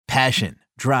Passion,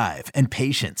 drive, and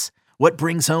patience. What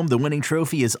brings home the winning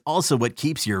trophy is also what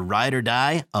keeps your ride or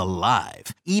die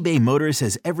alive. eBay Motors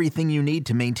has everything you need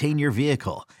to maintain your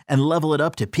vehicle and level it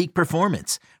up to peak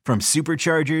performance, from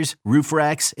superchargers, roof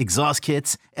racks, exhaust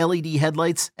kits, LED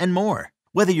headlights, and more.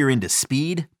 Whether you're into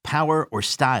speed, power, or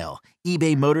style,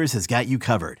 eBay Motors has got you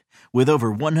covered. With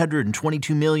over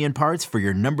 122 million parts for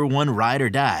your number one ride or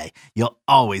die, you'll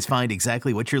always find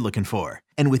exactly what you're looking for.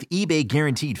 And with eBay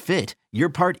Guaranteed Fit, your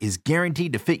part is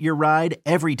guaranteed to fit your ride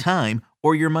every time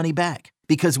or your money back.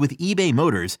 Because with eBay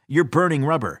Motors, you're burning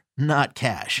rubber, not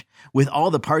cash. With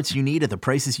all the parts you need at the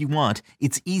prices you want,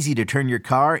 it's easy to turn your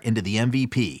car into the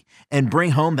MVP and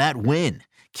bring home that win.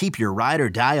 Keep your ride or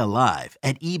die alive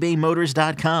at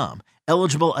ebaymotors.com.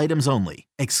 Eligible items only.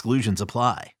 Exclusions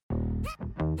apply.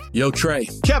 Yo, Trey.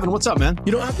 Kevin, what's up, man?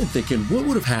 You know, I've been thinking, what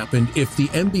would have happened if the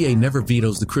NBA never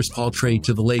vetoes the Chris Paul trade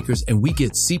to the Lakers and we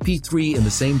get CP3 in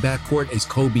the same backcourt as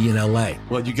Kobe in LA?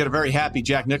 Well, you get a very happy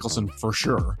Jack Nicholson for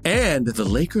sure. And the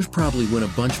Lakers probably win a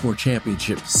bunch more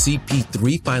championships.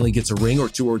 CP3 finally gets a ring or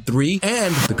two or three,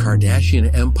 and the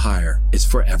Kardashian empire is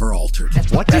forever altered.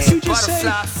 What did you just say?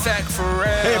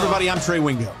 Hey, everybody, I'm Trey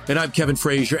Wingo. And I'm Kevin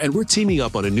Frazier, and we're teaming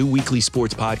up on a new weekly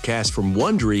sports podcast from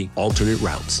Wondery, Alternate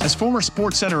Routes. As former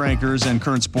Sports Center anchors and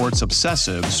current sports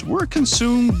obsessives, we're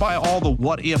consumed by all the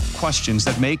what-if questions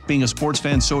that make being a sports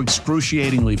fan so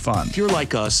excruciatingly fun. If you're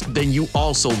like us, then you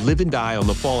also live and die on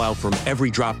the fallout from every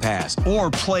drop pass.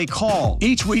 Or play call.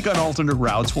 Each week on Alternate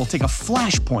Routes, we'll take a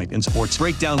flashpoint in sports,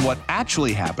 break down what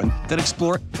actually happened, then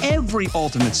explore every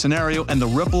alternate scenario and the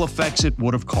ripple effects it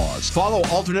would have caused. Follow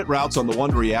Alternate Routes on the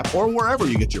Wondery app or wherever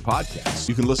you get your podcasts.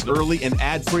 You can listen early and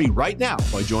ad-free right now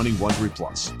by joining Wondery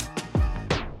Plus.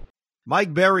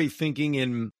 Mike Berry thinking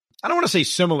in, I don't want to say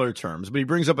similar terms, but he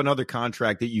brings up another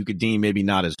contract that you could deem maybe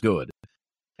not as good.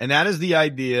 And that is the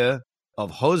idea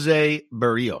of Jose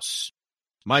Berrios.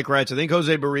 Mike writes, I think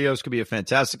Jose Berrios could be a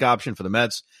fantastic option for the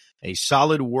Mets, a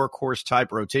solid workhorse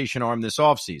type rotation arm this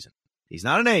offseason. He's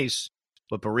not an ace,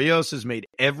 but Berrios has made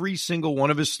every single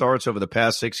one of his starts over the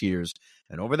past 6 years.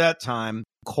 And over that time,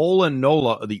 Cole and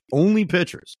Nola are the only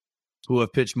pitchers who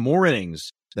have pitched more innings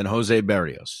than Jose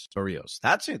Berrios.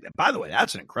 That's it. By the way,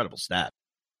 that's an incredible stat.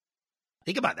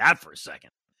 Think about that for a second.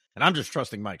 And I'm just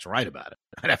trusting Mike's right about it.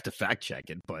 I'd have to fact check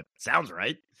it, but it sounds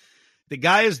right. The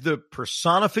guy is the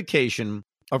personification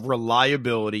of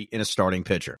reliability in a starting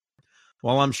pitcher.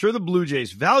 While I'm sure the Blue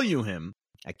Jays value him,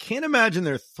 I can't imagine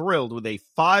they're thrilled with a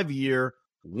 5-year,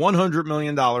 $100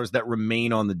 million that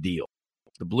remain on the deal.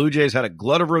 The Blue Jays had a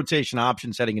glut of rotation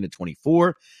options heading into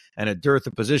 24 and a dearth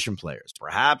of position players.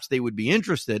 Perhaps they would be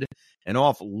interested in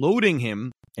offloading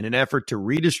him in an effort to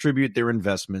redistribute their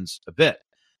investments a bit.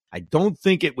 I don't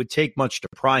think it would take much to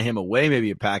pry him away,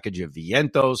 maybe a package of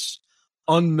Vientos,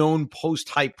 unknown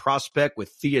post-hype prospect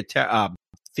with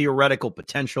theoretical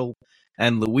potential,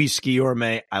 and Luis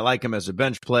Guillorme. I like him as a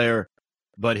bench player,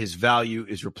 but his value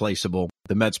is replaceable.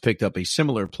 The Mets picked up a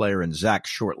similar player in Zach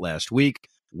Short last week.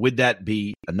 Would that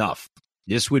be enough?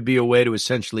 This would be a way to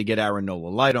essentially get Aaron Nola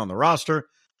Light on the roster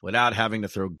without having to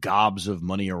throw gobs of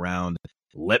money around.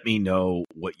 Let me know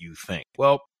what you think.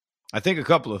 Well, I think a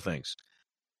couple of things.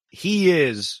 He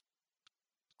is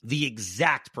the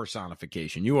exact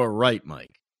personification. You are right,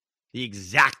 Mike. The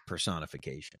exact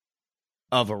personification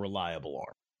of a reliable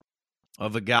arm,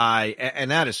 of a guy,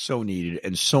 and that is so needed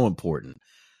and so important.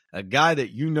 A guy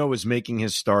that you know is making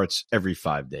his starts every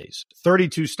 5 days.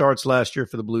 32 starts last year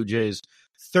for the Blue Jays,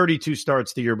 32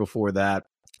 starts the year before that,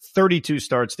 32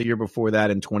 starts the year before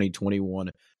that in 2021,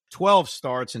 12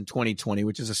 starts in 2020,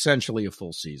 which is essentially a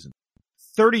full season,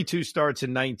 32 starts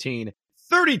in 19,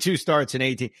 32 starts in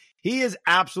 18. He is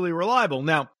absolutely reliable.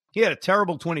 Now, he had a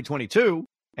terrible 2022,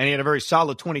 and he had a very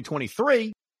solid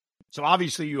 2023. So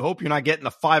obviously you hope you're not getting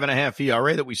the 5.5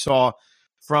 ERA that we saw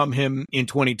from him in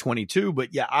 2022.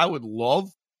 But yeah, I would love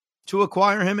to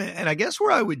acquire him. And I guess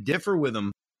where I would differ with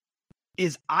him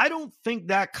is I don't think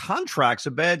that contract's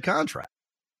a bad contract.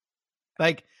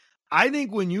 Like, I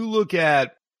think when you look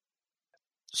at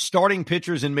starting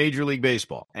pitchers in Major League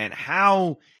Baseball and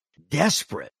how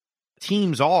desperate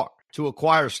teams are to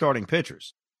acquire starting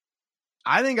pitchers,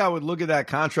 I think I would look at that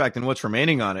contract and what's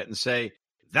remaining on it and say,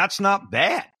 that's not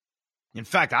bad. In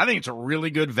fact, I think it's a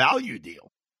really good value deal.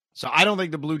 So I don't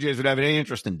think the Blue Jays would have any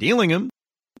interest in dealing him.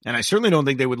 And I certainly don't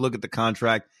think they would look at the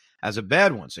contract as a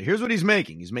bad one. So here's what he's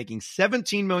making. He's making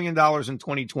 $17 million in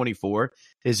 2024,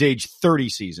 his age 30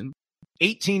 season,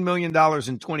 $18 million in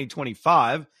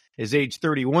 2025, his age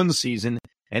 31 season,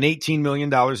 and $18 million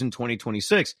in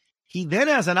 2026. He then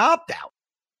has an opt-out,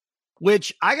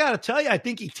 which I got to tell you, I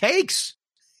think he takes.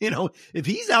 If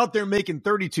he's out there making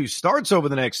 32 starts over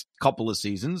the next couple of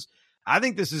seasons, I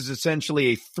think this is essentially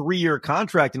a 3-year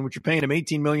contract in which you're paying him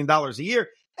 $18 million a year.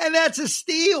 And that's a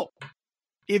steal.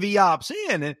 If he opts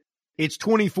in, it's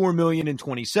 $24 million in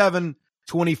 27,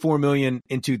 $24 million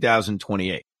in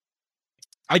 2028.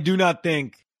 I do not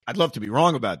think, I'd love to be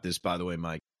wrong about this, by the way,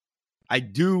 Mike.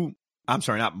 I'm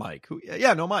sorry, not Mike.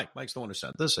 Mike. Mike's the one who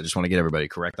sent this. I just want to get everybody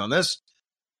correct on this.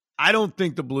 I don't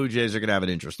think the Blue Jays are going to have an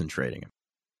interest in trading him.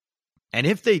 And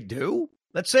if they do,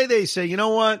 let's say they say, you know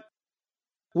what?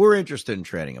 We're interested in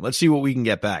trading him. Let's see what we can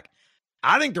get back.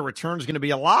 I think the return is going to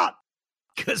be a lot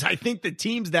because I think the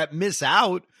teams that miss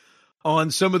out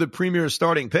on some of the premier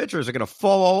starting pitchers are going to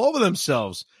fall all over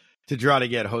themselves to try to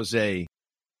get Jose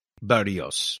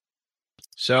Berrios.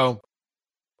 So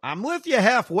I'm with you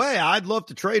halfway. I'd love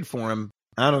to trade for him.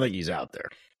 I don't think he's out there.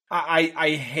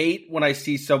 I hate when I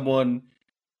see someone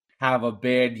have a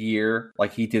bad year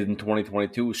like he did in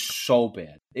 2022. It was so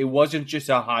bad. It wasn't just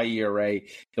a high ERA.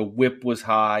 The whip was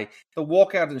high. The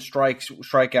walkouts and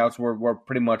strikeouts were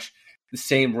pretty much the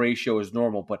same ratio as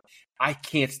normal. But I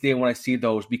can't stand when I see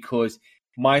those because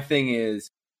my thing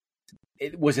is,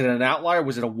 was it an outlier?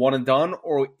 Was it a one and done?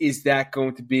 Or is that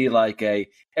going to be like a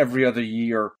every other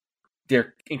year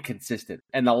they're inconsistent?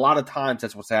 And a lot of times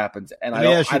that's what happens. And Let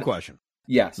me ask you a question.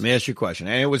 Yes. Let me ask you a question.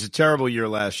 And it was a terrible year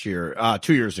last year,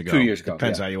 2 years ago. 2 years ago.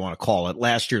 Depends how you want to call it.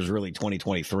 Last year's really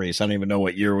 2023, so I don't even know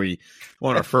what year we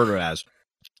want to refer to it as.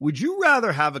 Would you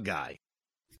rather have a guy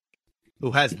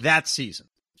who has that season,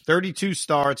 32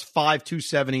 starts,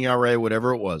 5.27 ERA,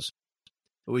 whatever it was?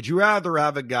 Or would you rather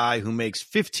have a guy who makes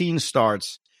 15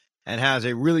 starts and has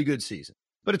a really good season,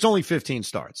 but it's only 15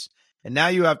 starts? And now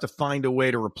you have to find a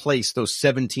way to replace those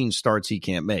 17 starts he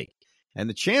can't make. And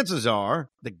the chances are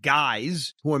the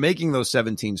guys who are making those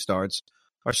 17 starts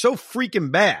are so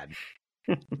freaking bad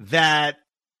that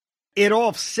it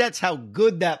offsets how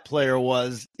good that player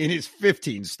was in his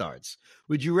 15 starts.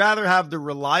 Would you rather have the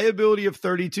reliability of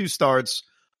 32 starts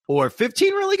or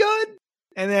 15 really good?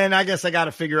 And then I guess I got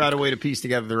to figure out a way to piece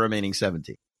together the remaining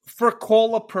 17. For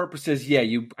call-up purposes, yeah,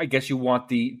 I guess you want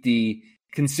the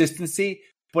consistency,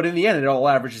 but in the end, it all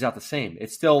averages out the same.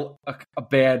 It's still a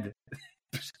bad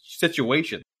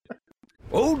situation.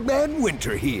 Old Man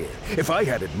Winter here. If I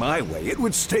had it my way, it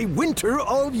would stay winter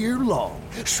all year long.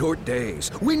 Short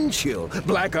days, wind chill,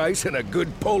 black ice, and a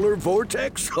good polar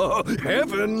vortex. Oh,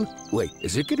 heaven. Wait,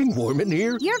 is it getting warm in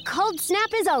here? Your cold snap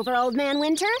is over, Old Man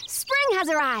Winter. Spring has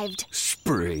arrived.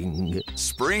 Spring.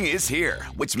 Spring is here,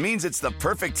 which means it's the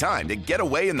perfect time to get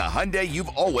away in the Hyundai you've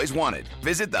always wanted.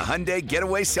 Visit the Hyundai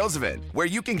Getaway Sales Event, where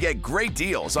you can get great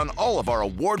deals on all of our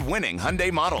award-winning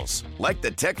Hyundai models, like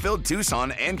the tech-filled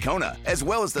Tucson and Kona, as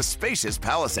well as the spacious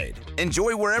Palisade.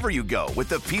 Enjoy wherever you go with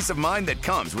the peace of mind that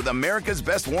comes with America's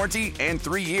best warranty and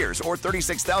 3 years or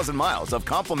 36,000 miles of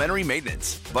complimentary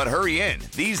maintenance. But hurry in,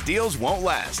 these deals won't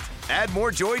last. Add more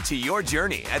joy to your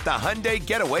journey at the Hyundai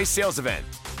Getaway Sales Event.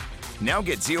 Now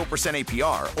get 0%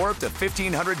 APR or up to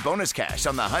 $1,500 bonus cash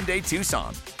on the Hyundai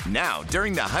Tucson. Now,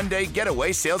 during the Hyundai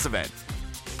Getaway Sales Event.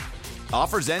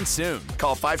 Offers end soon.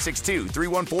 Call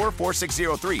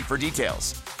 562-314-4603 for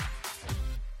details.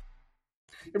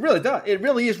 It really does. It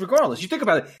really is regardless. You think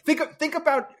about it. Think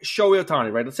about Shohei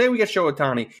Ohtani, right? Let's say we get Shohei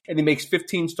Ohtani and he makes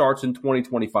 15 starts in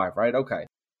 2025, right? Okay,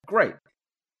 great.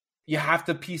 You have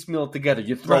to piecemeal it together.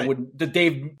 You throw in the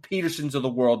Dave Petersons of the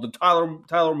world, the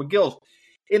Tyler McGills.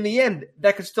 In the end,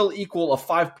 that could still equal a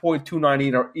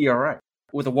 5.29 ERA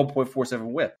with a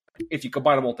 1.47 whip if you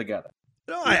combine them all together.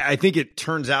 No, I think it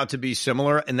turns out to be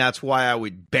similar, and that's why I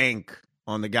would bank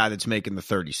on the guy that's making the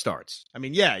 30 starts. I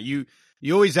mean, yeah, you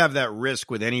always have that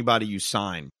risk with anybody you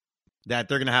sign that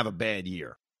they're going to have a bad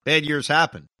year. Bad years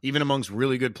happen, even amongst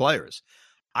really good players.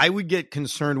 I would get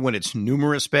concerned when it's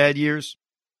numerous bad years.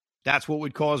 That's what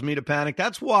would cause me to panic.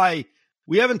 That's why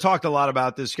we haven't talked a lot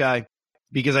about this guy,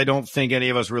 because I don't think any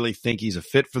of us really think he's a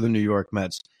fit for the New York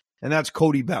Mets, and that's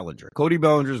Cody Bellinger. Cody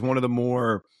Bellinger is one of the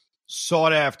more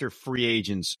sought-after free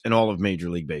agents in all of Major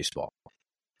League Baseball.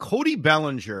 Cody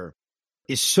Bellinger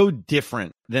is so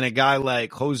different than a guy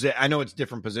like Jose. I know it's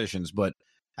different positions, but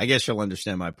I guess you'll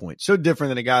understand my point. So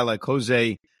different than a guy like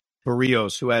Jose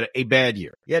Berrios, who had a bad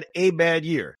year. He had a bad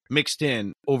year mixed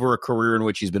in over a career in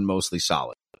which he's been mostly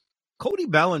solid. Cody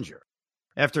Bellinger,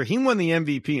 after he won the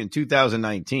MVP in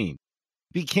 2019,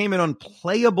 became an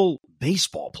unplayable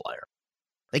baseball player.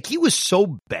 Like, he was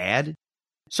so bad,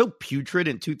 so putrid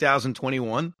in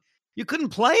 2021, you couldn't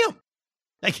play him.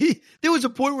 Like, there was a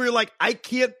point where you're like, I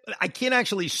can't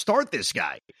actually start this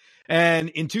guy. And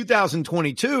in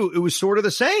 2022, it was sort of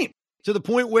the same, to the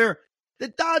point where the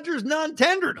Dodgers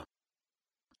non-tendered him.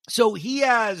 So he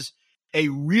has a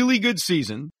really good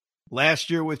season last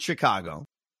year with Chicago.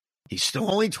 He's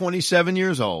still only 27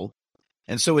 years old.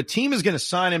 And so a team is going to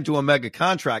sign him to a mega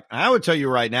contract. And I would tell you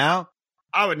right now,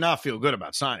 I would not feel good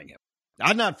about signing him.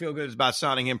 I'd not feel good about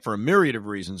signing him for a myriad of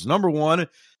reasons. Number one,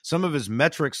 some of his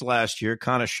metrics last year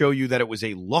kind of show you that it was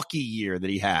a lucky year that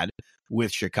he had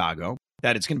with Chicago,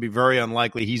 that it's going to be very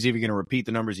unlikely he's even going to repeat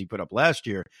the numbers he put up last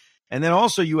year. And then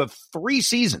also you have 3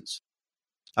 seasons,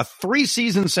 a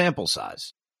 3-season sample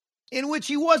size in which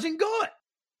he wasn't good.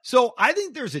 So I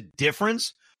think there's a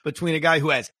difference between a guy who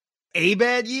has a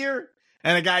bad year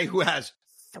and a guy who has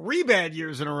 3 bad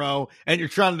years in a row, and you're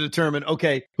trying to determine,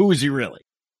 okay, who is he really?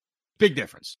 Big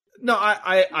difference. No,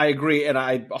 I agree, and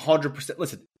I 100%.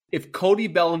 Listen, if Cody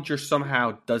Bellinger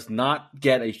somehow does not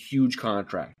get a huge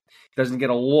contract, doesn't get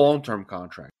a long-term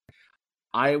contract,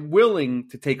 I'm willing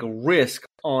to take a risk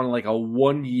on like a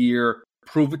 1-year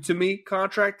prove-it-to-me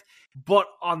contract. But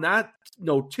on that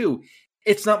note, too,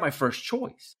 it's not my first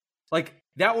choice. Like,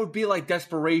 that would be like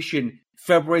desperation.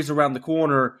 February's around the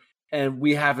corner, and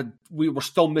we were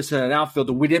still missing an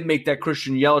outfielder. We didn't make that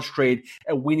Christian Yelich trade,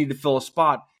 and we need to fill a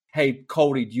spot. Hey,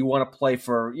 Cody, do you want to play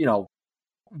for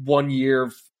 1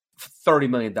 year, $30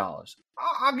 million?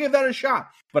 I'll give that a shot,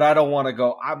 but I don't want to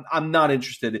go. I'm not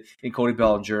interested in Cody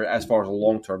Bellinger as far as a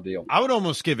long-term deal. I would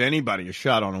almost give anybody a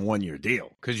shot on a 1-year deal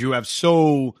because you have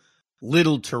so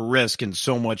little to risk and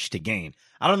so much to gain.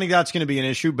 I don't think that's going to be an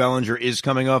issue. Bellinger is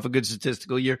coming off a good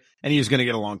statistical year, and he is going to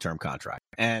get a long-term contract.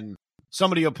 And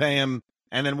somebody will pay him,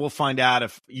 and then we'll find out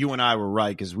if you and I were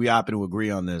right, because we happen to agree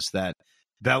on this, that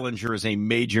Bellinger is a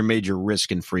major, major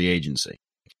risk in free agency.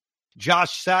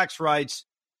 Josh Sachs writes,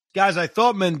 guys, I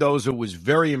thought Mendoza was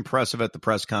very impressive at the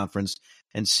press conference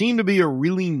and seemed to be a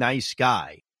really nice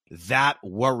guy. That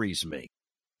worries me.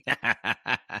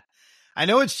 I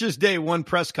know it's just day one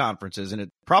press conferences, and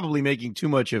it's probably making too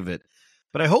much of it,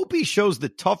 but I hope he shows the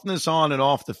toughness on and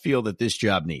off the field that this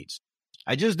job needs.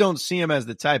 I just don't see him as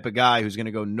the type of guy who's going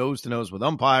to go nose-to-nose with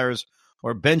umpires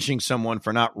or benching someone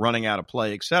for not running out of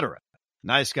play, etc.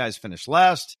 Nice guys finish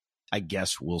last. I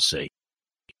guess we'll see.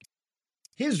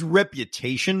 His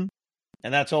reputation,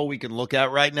 and that's all we can look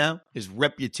at right now, his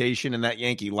reputation in that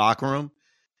Yankee locker room,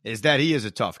 is that he is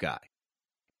a tough guy.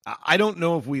 I don't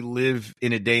know if we live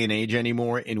in a day and age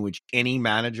anymore in which any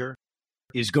manager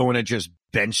is going to just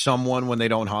bench someone when they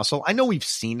don't hustle. I know we've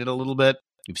seen it a little bit.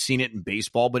 We've seen it in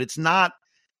baseball, but it's not,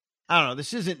 I don't know,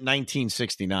 this isn't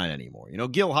 1969 anymore.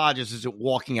 Gil Hodges isn't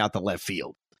walking out the left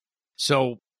field.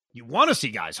 So you want to see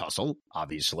guys hustle,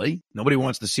 obviously. Nobody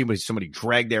wants to see somebody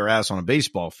drag their ass on a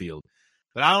baseball field.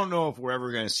 But I don't know if we're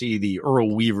ever going to see the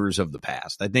Earl Weavers of the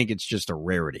past. I think it's just a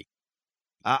rarity.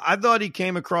 I thought he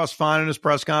came across fine in his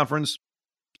press conference.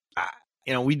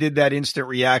 We did that instant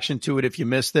reaction to it. If you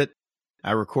missed it,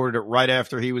 I recorded it right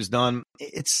after he was done.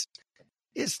 It's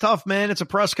tough, man. It's a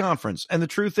press conference. And the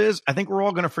truth is, I think we're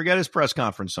all going to forget his press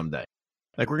conference someday.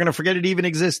 Like, we're going to forget it even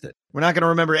existed. We're not going to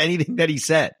remember anything that he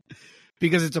said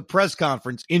because it's a press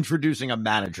conference introducing a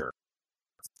manager.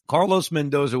 Carlos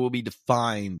Mendoza will be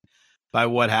defined by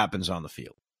what happens on the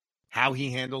field. How he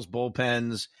handles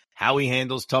bullpens, how he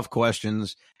handles tough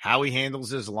questions, how he handles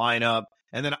his lineup,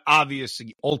 and then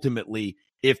obviously, ultimately,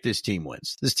 if this team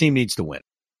wins. This team needs to win.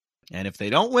 And if they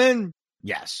don't win,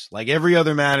 yes, like every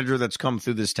other manager that's come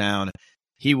through this town,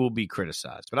 he will be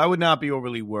criticized. But I would not be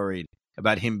overly worried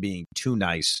about him being too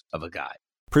nice of a guy.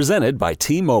 Presented by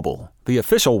T-Mobile, the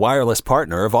official wireless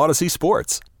partner of Odyssey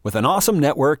Sports. With an awesome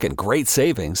network and great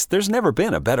savings, there's never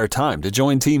been a better time to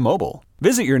join T-Mobile.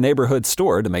 Visit your neighborhood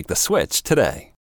store to make the switch today.